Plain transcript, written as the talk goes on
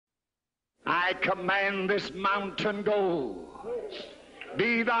I command this mountain go.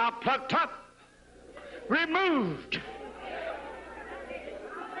 Be thou plucked up, removed,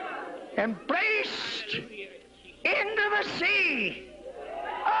 and placed into the sea.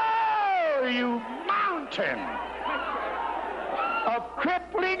 Oh, you mountain of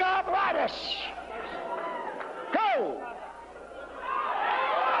crippling arthritis. Go.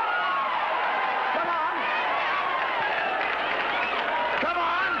 Come on. Come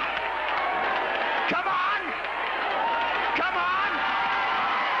on. Come on. Come on.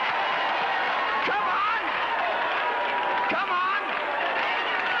 Come on. Come on.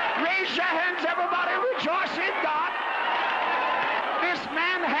 Raise your hands, everybody. Rejoice in God. This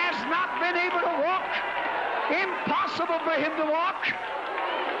man has not been able to walk. Impossible for him to walk.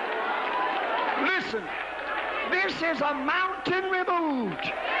 Listen, this is a mountain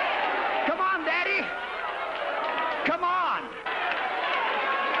removed. Come on, Daddy. Come on.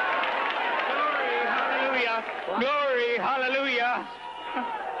 Glory, hallelujah. Glory, hallelujah.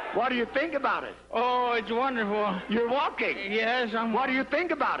 What do you think about it? Oh, it's wonderful. You're walking. Yes, I'm... What do you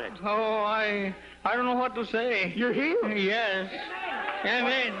think about it? Oh, I don't know what to say. You're healed. Yes.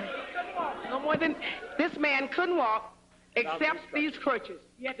 Amen. No more than this man couldn't walk except these crutches.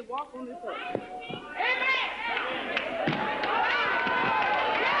 He had to walk on this earth.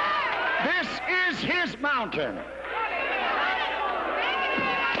 This is his mountain.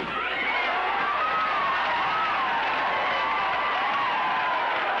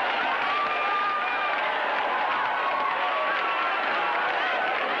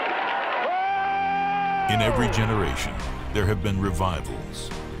 In every generation, there have been revivals,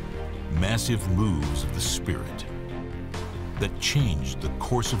 massive moves of the Spirit that changed the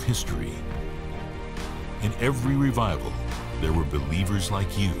course of history. In every revival, there were believers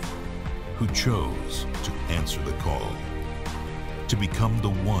like you who chose to answer the call, to become the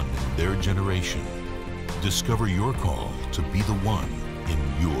one in their generation. Discover your call to be the one in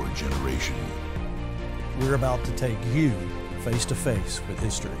your generation. We're about to take you face to face with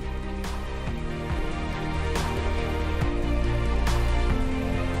history.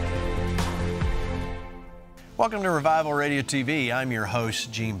 Welcome to Revival Radio TV. I'm your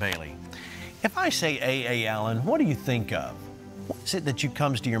host, Gene Bailey. If I say A.A. Allen, what do you think of? What is it that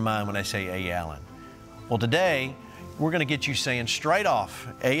comes to your mind when I say A.A. Allen? Well, today, we're going to get you saying straight off,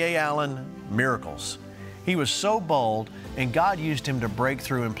 A.A. Allen, miracles. He was so bold, and God used him to break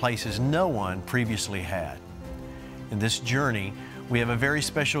through in places no one previously had. In this journey, we have a very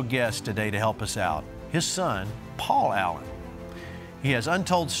special guest today to help us out, his son, Paul Allen. He has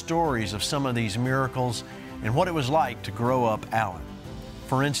untold stories of some of these miracles and what it was like to grow up Allen.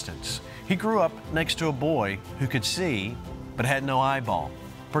 For instance, he grew up next to a boy who could see but had no eyeball.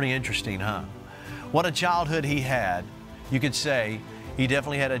 Pretty interesting, huh? What a childhood he had. You could say he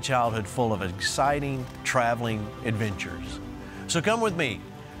definitely had a childhood full of exciting traveling adventures. So come with me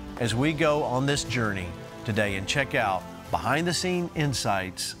as we go on this journey today and check out behind-the-scene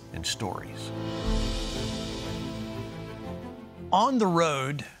insights and stories. On the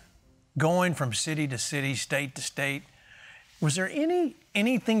road, going from city to city, state to state, was there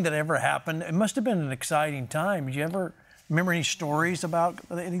anything that ever happened? It must have been an exciting time. Did you ever remember any stories about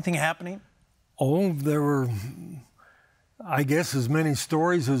anything happening? Oh, there were, I guess, as many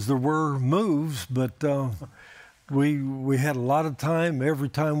stories as there were moves, but we had a lot of time. Every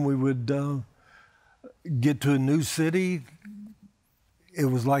time we would get to a new city, it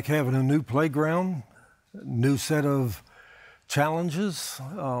was like having a new playground, a new set of challenges.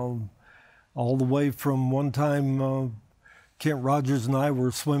 All the way from one time, Kent Rogers and I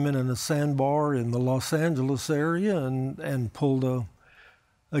were swimming in a sandbar in the Los Angeles area and pulled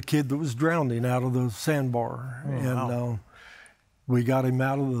a kid that was drowning out of the sandbar. Wow. We got him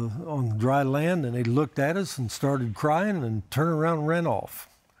out of on dry land, and he looked at us and started crying and turned around and ran off.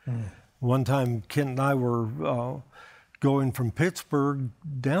 One time, Kent and I were going from Pittsburgh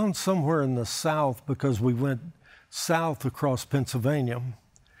down somewhere in the south because we went south across Pennsylvania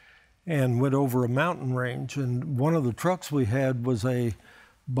and went over a mountain range, and one of the trucks we had was a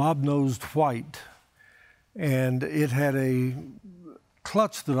bob-nosed white, and it had a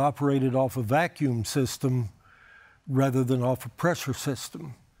clutch that operated off a vacuum system rather than off a pressure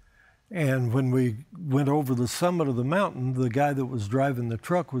system. And when we went over the summit of the mountain, the guy that was driving the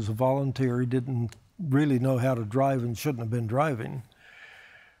truck was a volunteer. He didn't really know how to drive and shouldn't have been driving.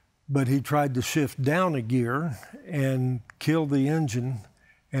 But he tried to shift down a gear and kill the engine.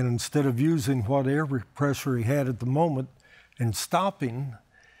 And instead of using what air pressure he had at the moment and stopping,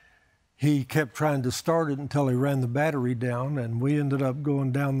 he kept trying to start it until he ran the battery down. And we ended up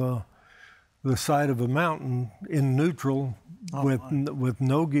going down the side of a mountain in neutral with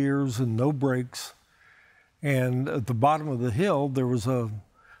no gears and no brakes. And at the bottom of the hill, there was a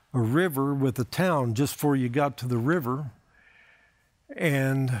river with a town just before you got to the river.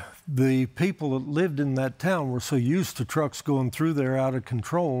 And the people that lived in that town were so used to trucks going through there out of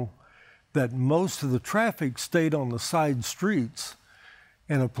control that most of the traffic stayed on the side streets.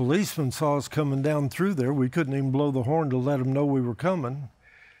 And a policeman saw us coming down through there. We couldn't even blow the horn to let him know we were coming.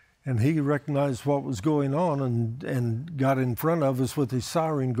 And he recognized what was going on and got in front of us with his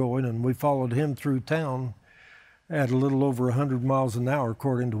siren going, and we followed him through town at a little over 100 miles an hour,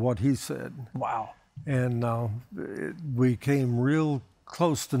 according to what he said. Wow. And we came real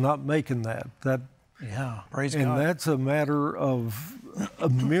close to not making that. Yeah, praise God. And that's a matter of a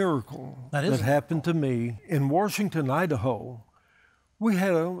miracle that happened to me. In Washington, Idaho, we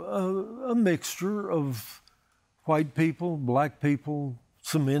had a mixture of white people, black people,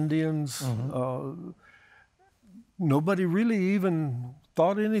 some Indians. Nobody really even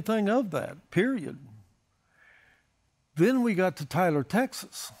thought anything of that, period. Then we got to Tyler,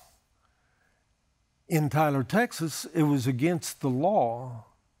 Texas. In Tyler, Texas, it was against the law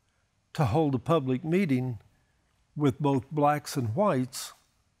to hold a public meeting with both blacks and whites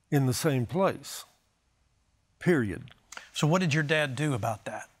in the same place, period. So what did your dad do about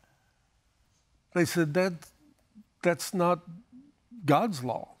that? They said, that's not God's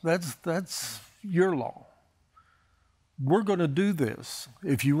law. That's your law. We're going to do this.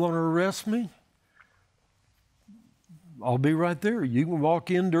 If you want to arrest me, I'll be right there. You can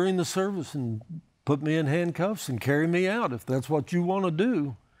walk in during the service and put me in handcuffs and carry me out if that's what you want to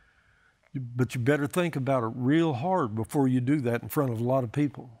do. But you better think about it real hard before you do that in front of a lot of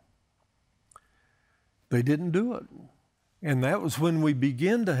people. They didn't do it. And that was when we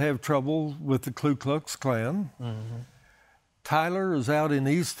began to have trouble with the Ku Klux Klan. Tyler is out in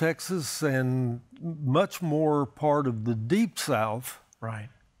East Texas and much more part of the Deep South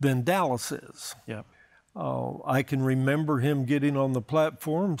than Dallas is. Yep. I can remember him getting on the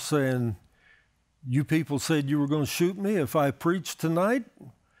platform saying, "You people said you were going to shoot me if I preach tonight.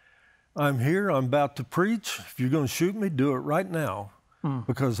 I'm here, I'm about to preach. If you're going to shoot me, do it right now,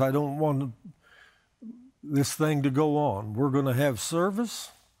 because I don't want this thing to go on. We're going to have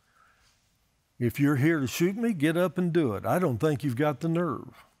service. If you're here to shoot me, get up and do it. I don't think you've got the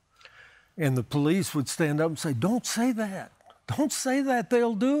nerve." And the police would stand up and say, "Don't say that. Don't say that,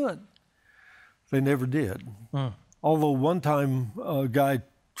 they'll do it." They never did. Although one time a guy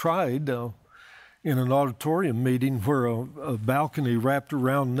tried in an auditorium meeting where a balcony wrapped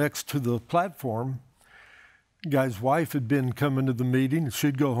around next to the platform. The guy's wife had been coming to the meeting.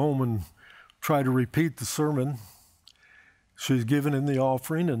 She'd go home and try to repeat the sermon. She was giving him the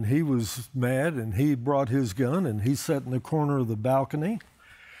offering, and he was mad, and he brought his gun, and he sat in the corner of the balcony.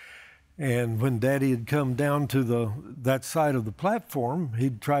 And when Daddy had come down to that side of the platform,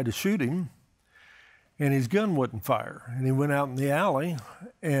 he'd try to shoot him, and his gun wouldn't fire. And he went out in the alley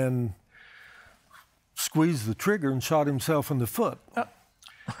and squeezed the trigger and shot himself in the foot.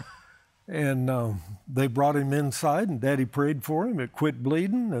 And they brought him inside, and Daddy prayed for him. It quit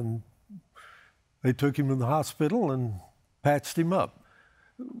bleeding, and they took him to the hospital and patched him up.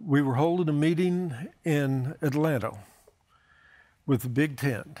 We were holding a meeting in Atlanta with a big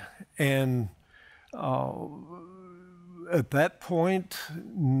tent. And at that point,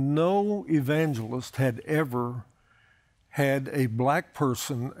 no evangelist had ever had a black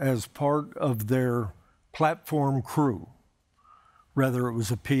person as part of their platform crew. Whether it was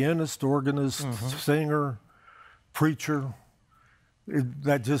a pianist, organist, singer, preacher,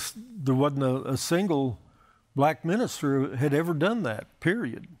 there wasn't a single black minister had ever done that,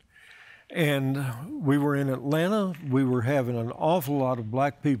 period. And we were in Atlanta. We were having an awful lot of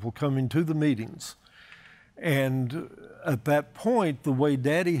black people coming to the meetings. And at that point, the way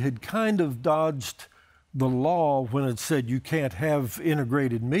Daddy had kind of dodged the law when it said you can't have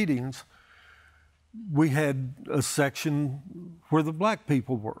integrated meetings, we had a section where the black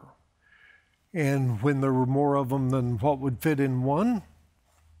people were. And when there were more of them than what would fit in one,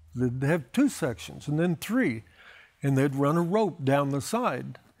 they'd have 2 sections and then 3. And they'd run a rope down the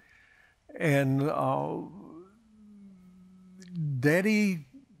side. And Daddy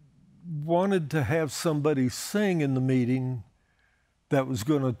wanted to have somebody sing in the meeting that was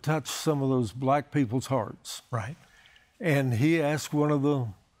going to touch some of those black people's hearts. Right. And he asked one of the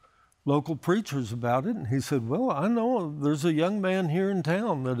local preachers about it, and he said, "Well, I know there's a young man here in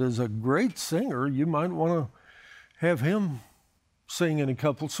town that is a great singer. You might want to have him sing in a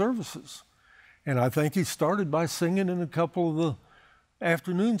couple services." And I think he started by singing in a couple of the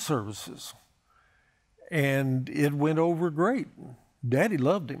afternoon services. And it went over great. Daddy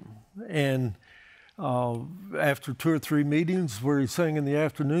loved him. And After 2 or 3 meetings where he sang in the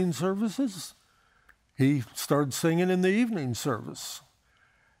afternoon services, he started singing in the evening service.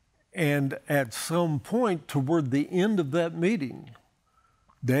 And at some point toward the end of that meeting,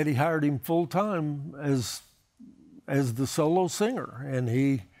 Daddy hired him full-time as the solo singer, and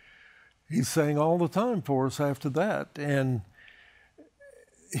he sang all the time for us after that. And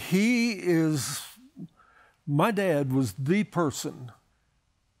my dad was the person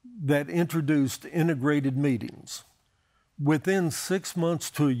that introduced integrated meetings. Within 6 months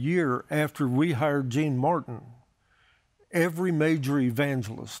to a year after we hired Gene Martin, every major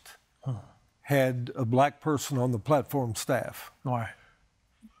evangelist had a black person on the platform staff. Why?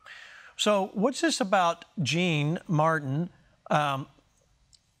 So what's this about Gene Martin?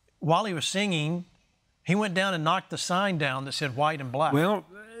 While he was singing, he went down and knocked the sign down that said white and black. Well,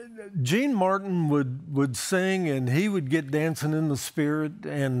 Gene Martin would sing, and he would get dancing in the Spirit,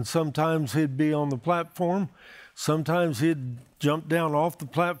 and sometimes he'd be on the platform. Sometimes he'd jump down off the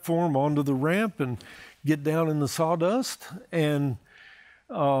platform onto the ramp and get down in the sawdust. And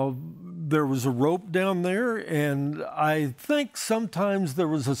there was a rope down there, and I think sometimes there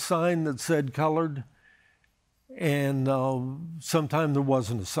was a sign that said colored, and sometimes there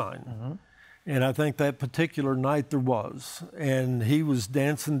wasn't a sign. Mm-hmm. And I think that particular night there was. And he was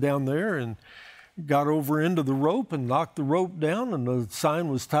dancing down there and got over into the rope and knocked the rope down, and the sign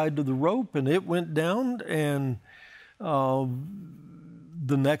was tied to the rope, and it went down. And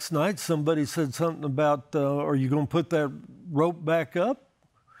the next night somebody said something about, are you going to put that rope back up?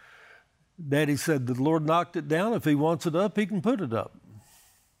 Daddy said, the Lord knocked it down. If he wants it up, he can put it up.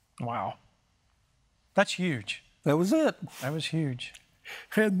 Wow. That's huge. That was it. That was huge.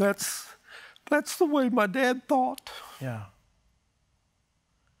 And that's the way my dad thought. Yeah.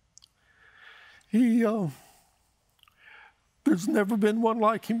 There's never been one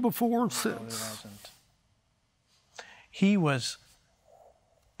like him before or since. No, there hasn't. He was,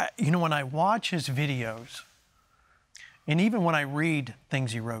 when I watch his videos, and even when I read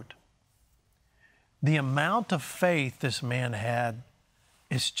things he wrote, the amount of faith this man had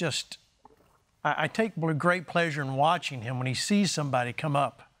is just, I take great pleasure in watching him when he sees somebody come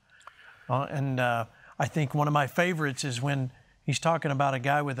up. I think one of my favorites is when he's talking about a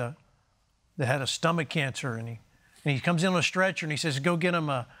guy that had a stomach cancer, and he comes in on a stretcher and he says, go get him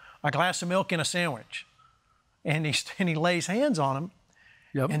a glass of milk and a sandwich. And he lays hands on him.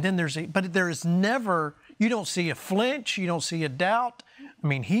 Yep. And then there is never, you don't see a flinch, you don't see a doubt. I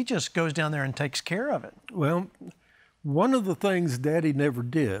mean, he just goes down there and takes care of it. Well, one of the things Daddy never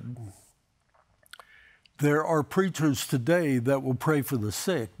did, there are preachers today that will pray for the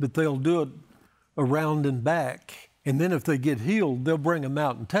sick, but they'll do it around and back. And then if they get healed, they'll bring them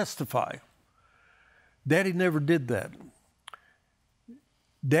out and testify. Daddy never did that.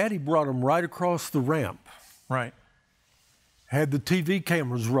 Daddy brought them right across the ramp. Right. Had the TV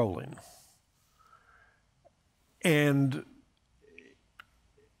cameras rolling. And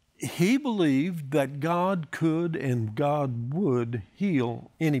he believed that God could and God would heal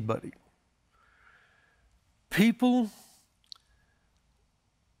anybody. People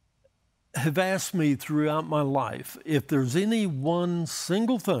have asked me throughout my life if there's any one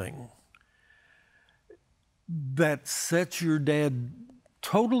single thing that sets your dad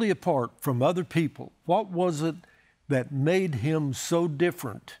totally apart from other people. What was it that made him so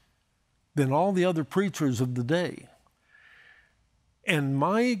different than all the other preachers of the day? And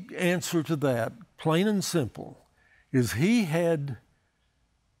my answer to that, plain and simple, is he had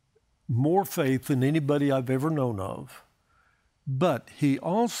more faith than anybody I've ever known of, but he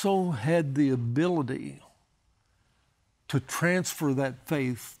also had the ability to transfer that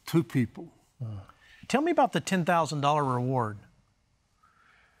faith to people. Tell me about the $10,000 reward.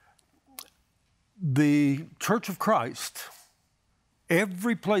 The Church of Christ,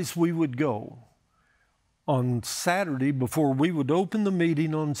 every place we would go on Saturday before we would open the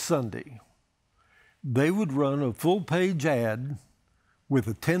meeting on Sunday, they would run a full-page ad with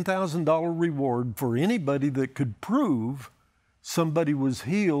a $10,000 reward for anybody that could prove somebody was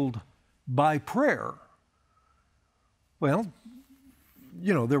healed by prayer. Well,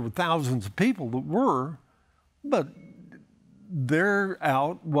 there were thousands of people that were, but their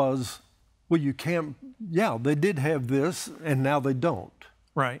out was, well, you can't, they did have this, and now they don't.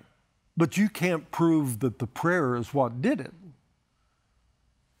 Right. But you can't prove that the prayer is what did it.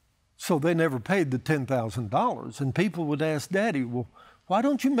 So they never paid the $10,000. And people would ask Daddy, well, why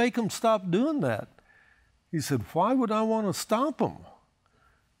don't you make them stop doing that? He said, why would I want to stop them?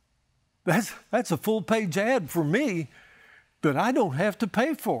 That's a full-page ad for me that I don't have to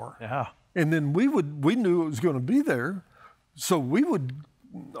pay for. Yeah. And then we knew it was going to be there, so we would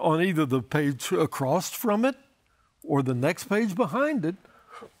on either the page across from it or the next page behind it,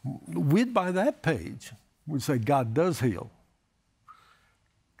 we'd buy that page. We'd say, God does heal.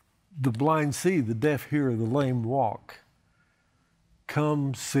 The blind see, the deaf hear, the lame walk.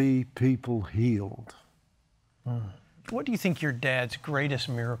 Come see people healed. What do you think your dad's greatest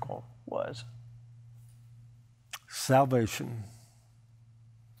miracle was? Salvation.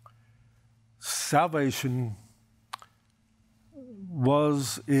 Salvation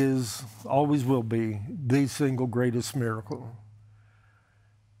was, is, always will be the single greatest miracle.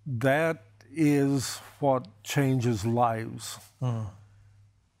 That is what changes lives.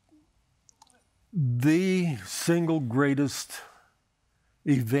 The single greatest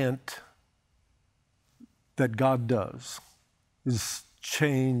event that God does is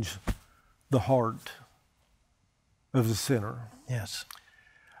change the heart of the sinner. Yes.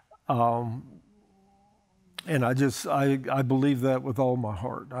 And I believe that with all my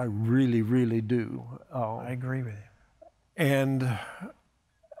heart. I really, really do. I agree with you. And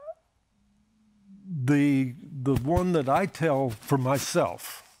the one that I tell for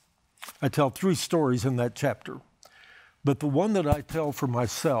myself, I tell 3 stories in that chapter, but the one that I tell for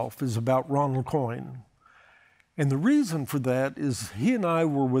myself is about Ronald Coyne. And the reason for that is he and I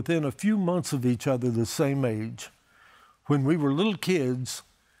were within a few months of each other the same age. When we were little kids,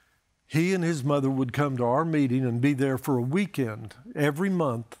 he and his mother would come to our meeting and be there for a weekend every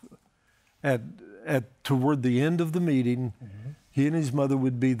month. Toward the end of the meeting, he and his mother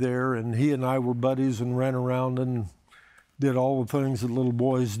would be there, and he and I were buddies and ran around and did all the things that little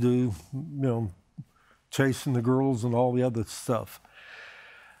boys do, chasing the girls and all the other stuff.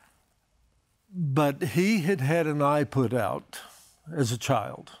 But he had had an eye put out as a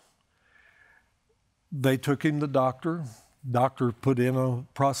child. They took him to the doctor. Doctor put in a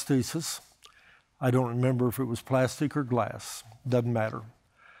prosthesis. I don't remember if it was plastic or glass. Doesn't matter.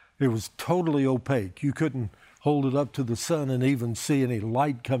 It was totally opaque. You couldn't hold it up to the sun and even see any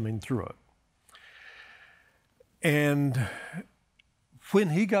light coming through it. And when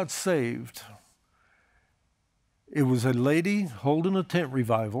he got saved, it was a lady holding a tent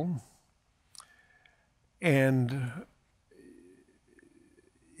revival, and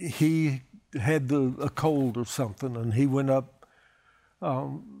he had a cold or something, and he went up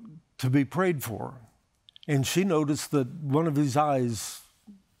to be prayed for. And she noticed that one of his eyes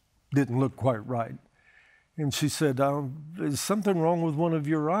didn't look quite right. And she said, "Is something wrong with one of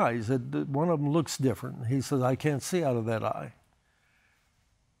your eyes? One of them looks different." He said, "I can't see out of that eye."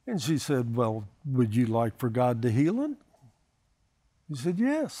 And she said, "Well, would you like for God to heal it?" He said,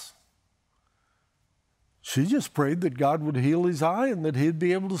 "Yes." She just prayed that God would heal his eye and that he'd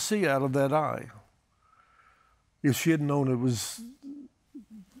be able to see out of that eye. If she had known it was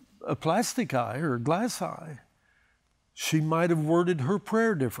a plastic eye or a glass eye, she might have worded her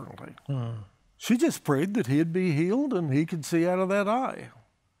prayer differently. She just prayed that he'd be healed and he could see out of that eye.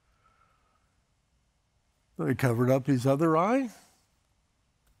 They covered up his other eye.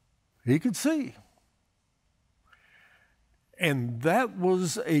 He could see. And that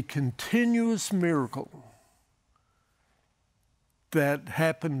was a continuous miracle that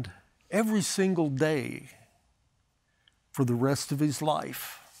happened every single day for the rest of his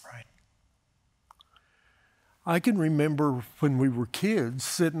life. Right. I can remember when we were kids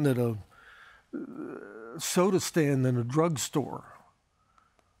sitting at a soda stand in a drugstore,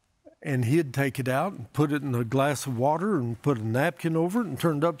 and he'd take it out and put it in a glass of water and put a napkin over it and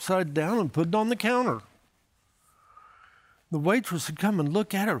turn it upside down and put it on the counter. The waitress would come and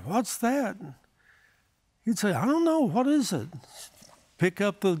look at it. "What's that?" He'd say, "I don't know. What is it?" Pick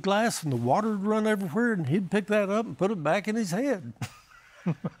up the glass and the water would run everywhere, and he'd pick that up and put it back in his head.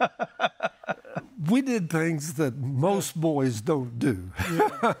 We did things that most boys don't do.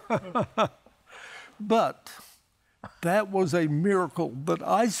 But that was a miracle that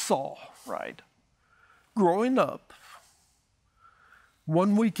I saw, right, growing up,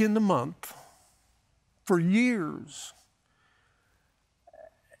 1 weekend a month, for years.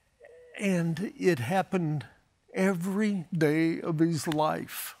 And it happened every day of his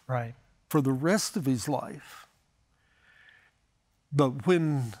life, Right. for the rest of his life. But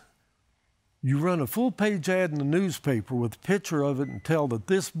when you run a full-page ad in the newspaper with a picture of it and tell that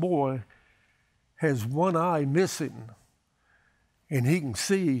this boy has one eye missing and he can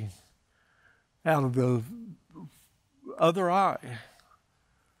see out of the other eye,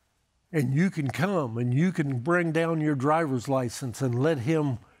 and you can come and you can bring down your driver's license and let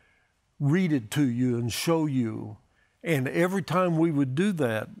him read it to you and show you. And every time we would do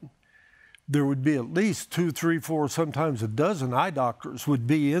that, there would be at least 2, 3, 4, sometimes a dozen eye doctors would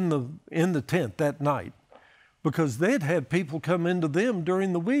be in the tent that night, because they'd have people come into them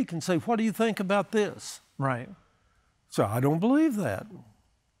during the week and say, what do you think about this? Right. So I don't believe that.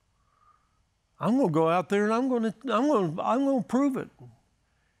 I'm going to go out there and I'm going to prove it.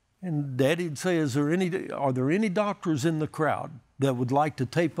 And Daddy'd say, are there any doctors in the crowd that would like to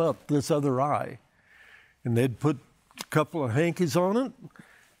tape up this other eye? And they'd put a couple of hankies on it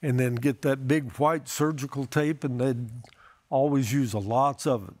and then get that big white surgical tape, and they'd always use lots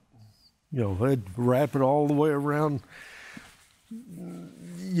of it. You know, they'd wrap it all the way around.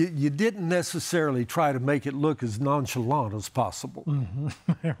 You didn't necessarily try to make it look as nonchalant as possible.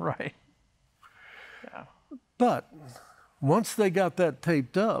 Mm-hmm. Right. Yeah. But once they got that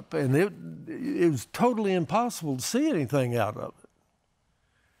taped up, and it was totally impossible to see anything out of it,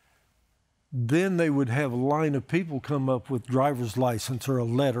 then they would have a line of people come up with driver's license or a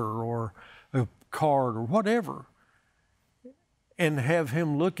letter or a card or whatever and have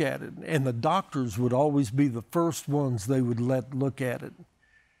him look at it. And the doctors would always be the first ones they would let look at it.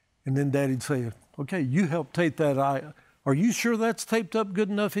 And then Daddy'd say, okay, you helped tape that eye. Are you sure that's taped up good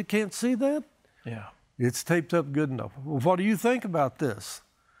enough it can't see that? Yeah. It's taped up good enough. Well, what do you think about this?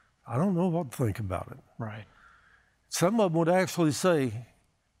 I don't know what to think about it. Right. Some of them would actually say,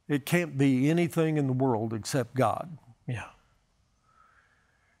 it can't be anything in the world except God. Yeah.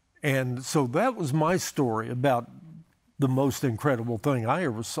 And so that was my story about the most incredible thing I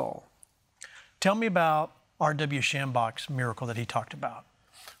ever saw. Tell me about R.W. Schambach's miracle that he talked about.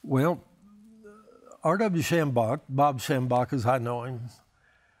 Well, R.W. Schambach, Bob Schambach as I know him,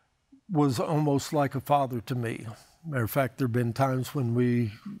 was almost like a father to me. Matter of fact, there have been times when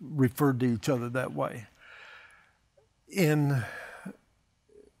we referred to each other that way. When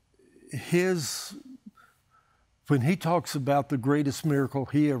he talks about the greatest miracle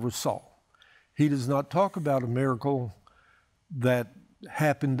he ever saw, he does not talk about a miracle that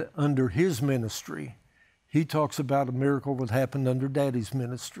happened under his ministry. He talks about a miracle that happened under Daddy's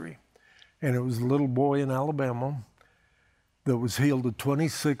ministry. And it was a little boy in Alabama that was healed of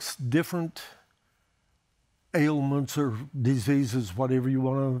 26 different ailments or diseases, however you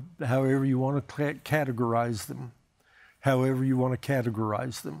want to categorize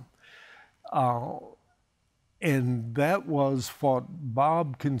them. And that was what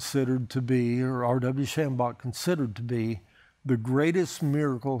Bob considered to be, or R.W. Schambach considered to be, the greatest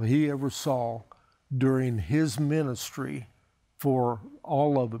miracle he ever saw during his ministry for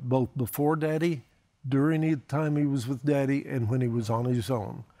all of it, both before Daddy, during the time he was with Daddy, and when he was on his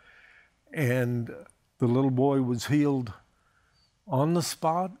own. And the little boy was healed on the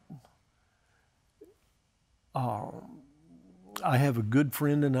spot. I have a good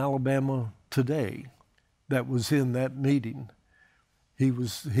friend in Alabama today that was in that meeting. He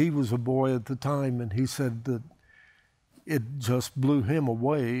was a boy at the time, and he said that it just blew him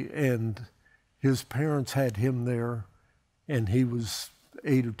away, and his parents had him there, and he was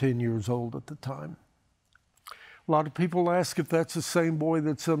 8 or 10 years old at the time. A lot of people ask if that's the same boy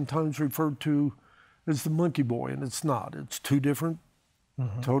that's sometimes referred to as the monkey boy, and it's not. It's two different,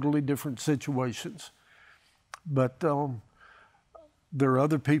 totally different situations. But there are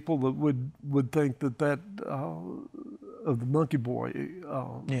other people that would think that of the monkey boy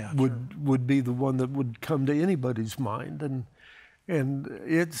would be the one that would come to anybody's mind, and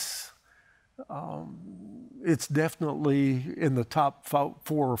it's definitely in the top 4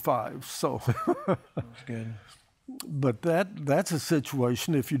 or 5. So That's good. But that's a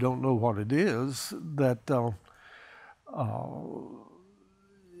situation, if you don't know what it is, that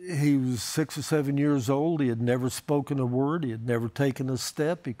he was 6 or 7 years old. He had never spoken a word. He had never taken a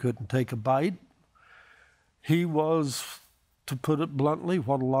step. He couldn't take a bite. He was, to put it bluntly,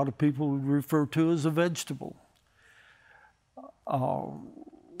 what a lot of people would refer to as a vegetable.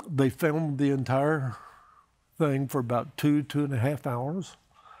 They filmed the entire thing for about 2.5 hours.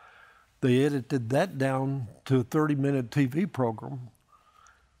 They edited that down to a 30-minute TV program.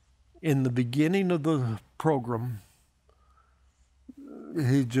 In the beginning of the program,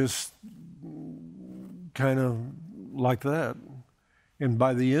 he just kind of like that. And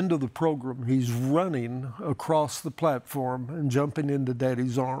by the end of the program, he's running across the platform and jumping into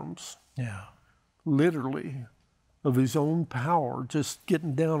Daddy's arms. Yeah. Literally, of his own power, just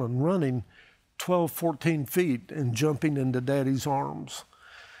getting down and running 12, 14 feet and jumping into Daddy's arms.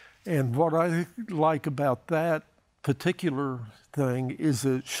 And what I like about that particular thing is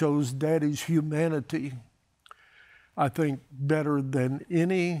it shows Daddy's humanity, I think, better than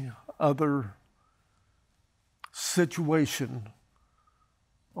any other situation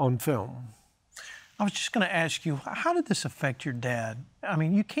on film. I was just going to ask you, how did this affect your dad? I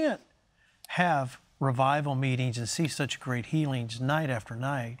mean, you can't have revival meetings and see such great healings night after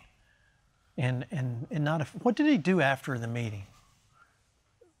night and not. What did he do after the meeting?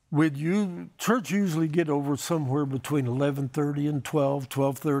 Church usually get over somewhere between 11:30 and 12,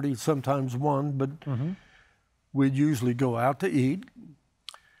 12:30, sometimes 1, but we'd usually go out to eat,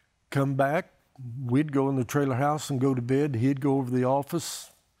 come back, we'd go in the trailer house and go to bed. He'd go over to the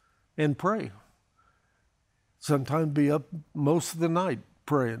office and pray. Sometimes be up most of the night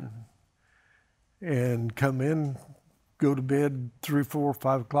praying and come in, go to bed 3, 4,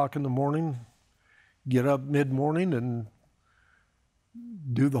 5 o'clock in the morning, get up mid-morning and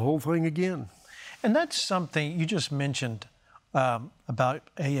do the whole thing again. And that's something you just mentioned about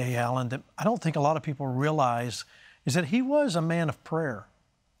A.A. Allen that I don't think a lot of people realize is that he was a man of prayer.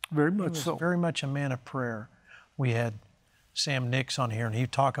 Very much so. Very much a man of prayer. We had Sam Nix on here, and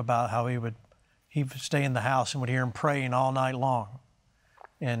he'd talk about how he would stay in the house and would hear him praying all night long,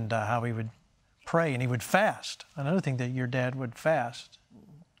 and how he would pray and he would fast. Another thing that your dad would fast.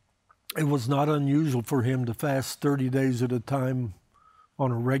 It was not unusual for him to fast 30 days at a time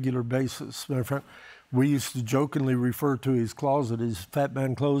on a regular basis. Matter of fact, we used to jokingly refer to his closet as fat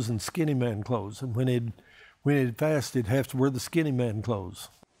man clothes and skinny man clothes. And when he'd fast, he'd have to wear the skinny man clothes.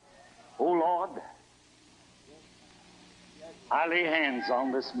 Oh, Lord, I lay hands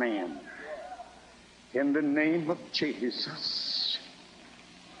on this man in the name of Jesus.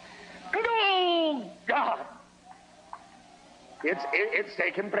 Oh, God. It's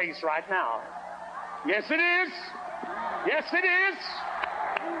taking place right now. Yes, it is. Yes, it is.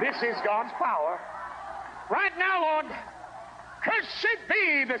 This is God's power. Right now, Lord, cursed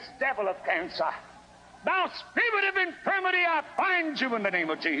be this devil of cancer. Thou spirit of infirmity, I bind you in the name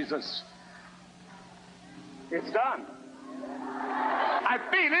of Jesus. It's done. I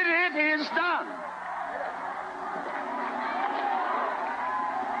feel it. It is done.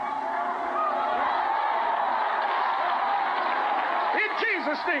 In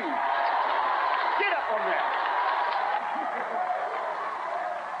Jesus' name. Get up on there.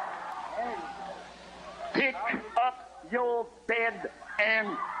 Pick up your bed and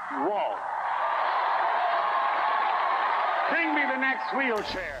walk. Bring me the next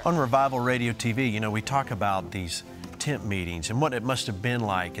wheelchair. On Revival Radio TV, you know, we talk about these tent meetings and what it must have been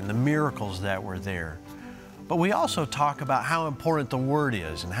like and the miracles that were there. But we also talk about how important the Word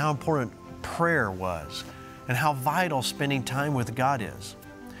is and how important prayer was and how vital spending time with God is.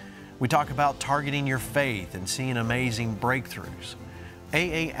 We talk about targeting your faith and seeing amazing breakthroughs.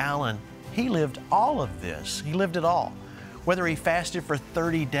 A.A. Allen, he lived all of this. He lived it all. Whether he fasted for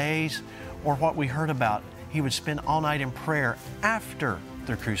 30 days or what we heard about, he would spend all night in prayer after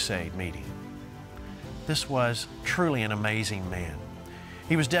the crusade meeting. This was truly an amazing man.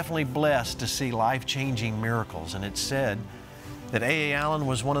 He was definitely blessed to see life-changing miracles, and it's said that A.A. Allen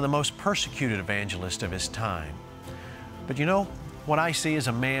was one of the most persecuted evangelists of his time. But you know, what I see is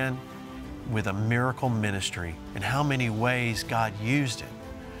a man with a miracle ministry and how many ways God used it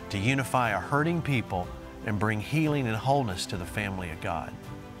to unify a hurting people and bring healing and wholeness to the family of God.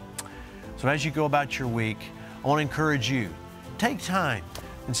 So as you go about your week, I want to encourage you, take time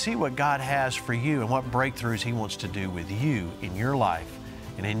and see what God has for you and what breakthroughs He wants to do with you in your life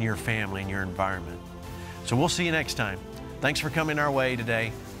and in your family and your environment. So we'll see you next time. Thanks for coming our way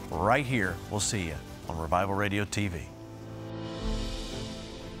today. Right here, we'll see you on Revival Radio TV.